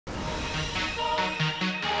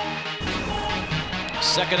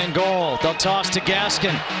Second and goal. They'll toss to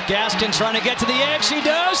Gaskin. Gaskin trying to get to the edge. He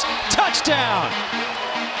does. Touchdown.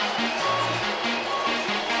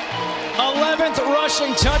 11th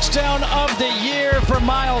rushing touchdown of the year for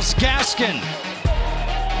Myles Gaskin.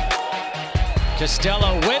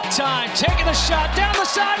 Costello with time, taking the shot down the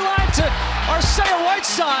sideline to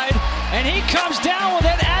Arcega-Whiteside, and he comes down with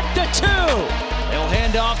it at the 2. They'll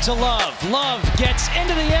hand off to Love. Love gets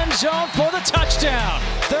into the end zone for the touchdown.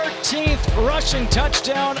 13th rushing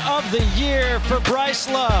touchdown of the year for Bryce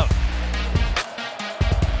Love.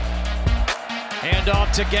 Hand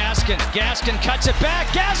off to Gaskin. Gaskin cuts it back.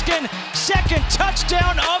 Gaskin, second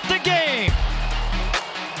touchdown of the game.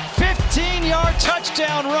 15-yard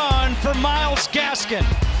touchdown run for Myles Gaskin.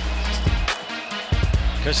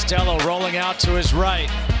 Costello rolling out to his right.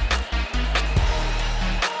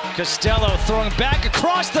 Costello throwing back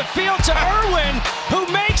across the field to Irwin, who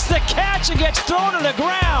makes the catch and gets thrown to the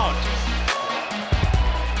ground.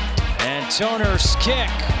 And Toner's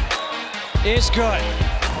kick is good.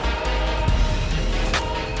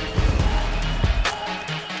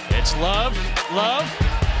 It's Love. Love.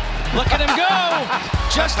 Look at him go.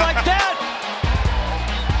 Just like that.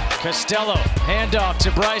 Costello, handoff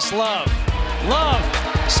to Bryce Love. Love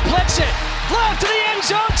splits it. Love to the end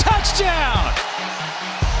zone, touchdown.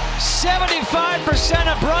 75%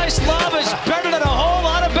 of Bryce Love is better than a whole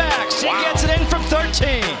lot of backs. He gets it in from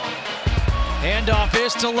 13. Handoff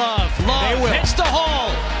is to Love. Love hits the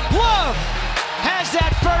hole. Love has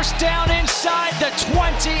that first down inside the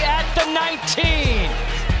 20 at the 19.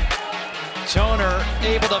 Toner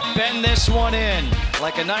able to bend this one in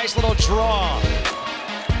like a nice little draw.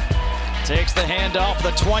 Takes the handoff,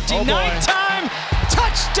 the 29th time.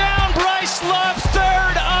 Touchdown, Bryce Love,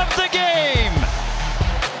 third of the game.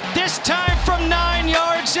 This time from 9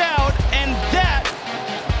 yards out, and that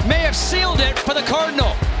may have sealed it for the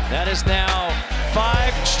Cardinal. That is now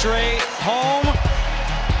 5 straight home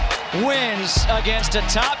wins against a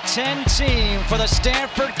top 10 team for the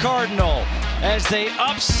Stanford Cardinal as they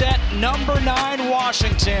upset number 9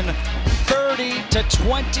 Washington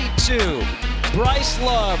 30-22. Bryce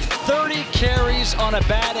Love, 30 carries on a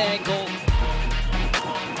bad ankle.